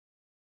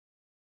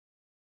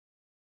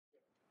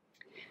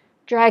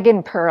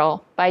Dragon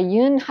Pearl by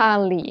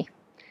Yoon Lee.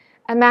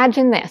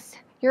 Imagine this.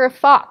 You're a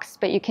fox,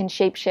 but you can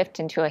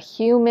shapeshift into a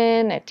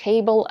human, a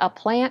table, a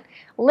plant,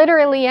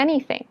 literally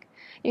anything.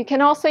 You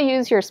can also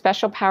use your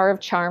special power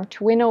of charm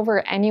to win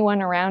over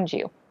anyone around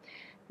you.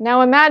 Now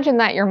imagine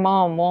that your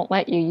mom won't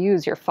let you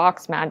use your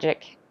fox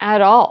magic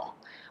at all.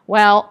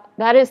 Well,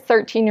 that is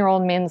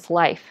 13-year-old Min's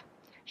life.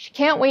 She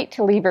can't wait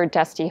to leave her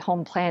dusty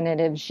home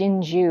planet of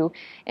Jinju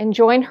and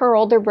join her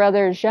older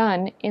brother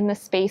Jeon in the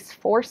Space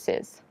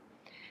Forces.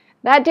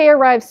 That day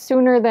arrives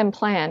sooner than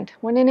planned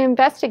when an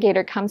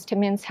investigator comes to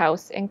Min's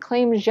house and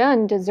claims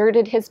Jeon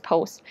deserted his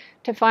post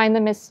to find the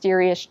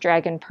mysterious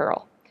Dragon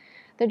Pearl.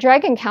 The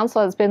Dragon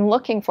Council has been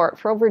looking for it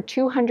for over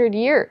 200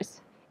 years.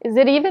 Is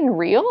it even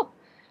real?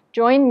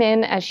 Join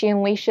Min as she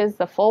unleashes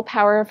the full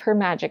power of her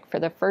magic for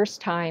the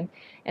first time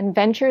and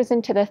ventures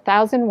into the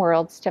 1,000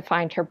 worlds to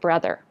find her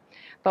brother.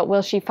 But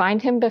will she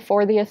find him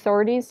before the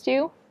authorities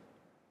do?